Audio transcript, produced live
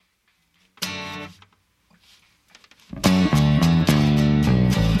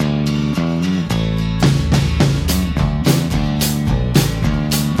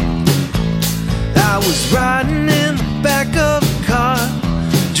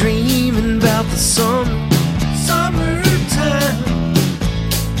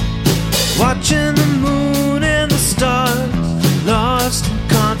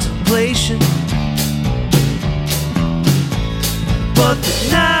But the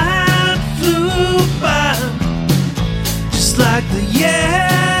night flew by, just like the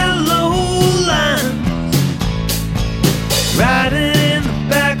yellow line, riding in the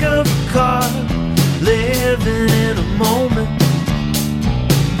back of a car, living in a moment.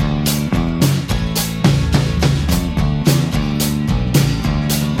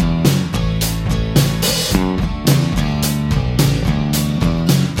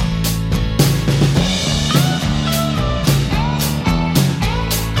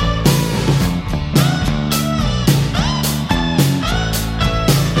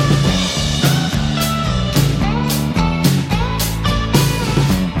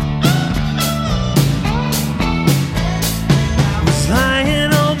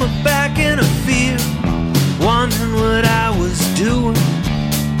 Wondering what I was doing,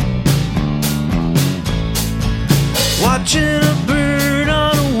 watching a bird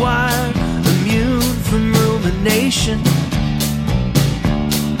on a wire, immune from rumination.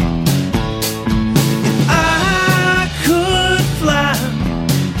 If I could fly,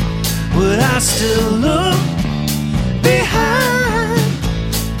 would I still look behind,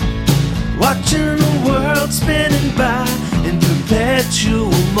 watching the world spinning by in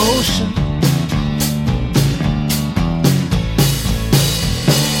perpetual motion?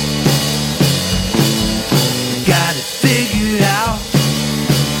 Got it figured out.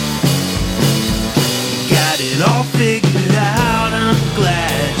 Got it all figured out. I'm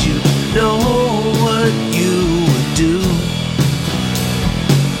glad you know what you would do.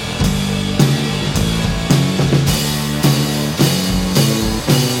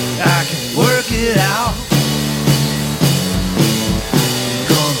 I can work it out.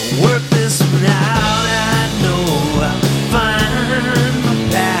 Gonna work this one out. I know I'll find my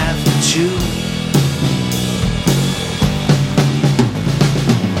path with you.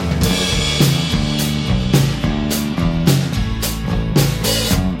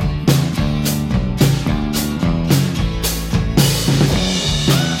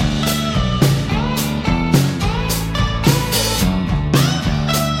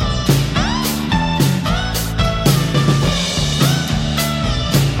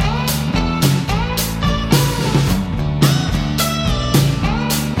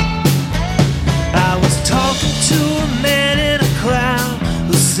 To a man in a crowd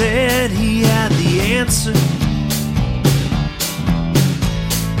who said he had the answer.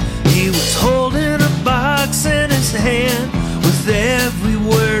 He was holding a box in his hand with every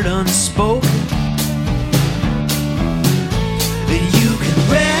word unspoken. And you can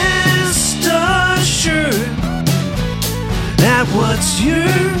rest assured that what's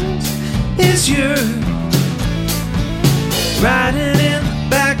yours is yours. Riding in the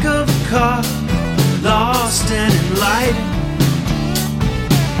back of a car, lost and enlightened.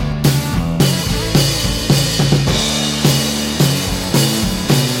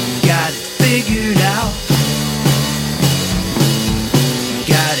 Got it figured out.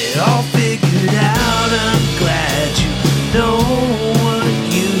 Got it all figured out. I'm glad you know what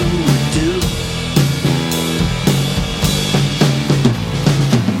you would do.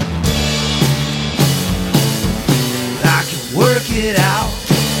 I can work it out.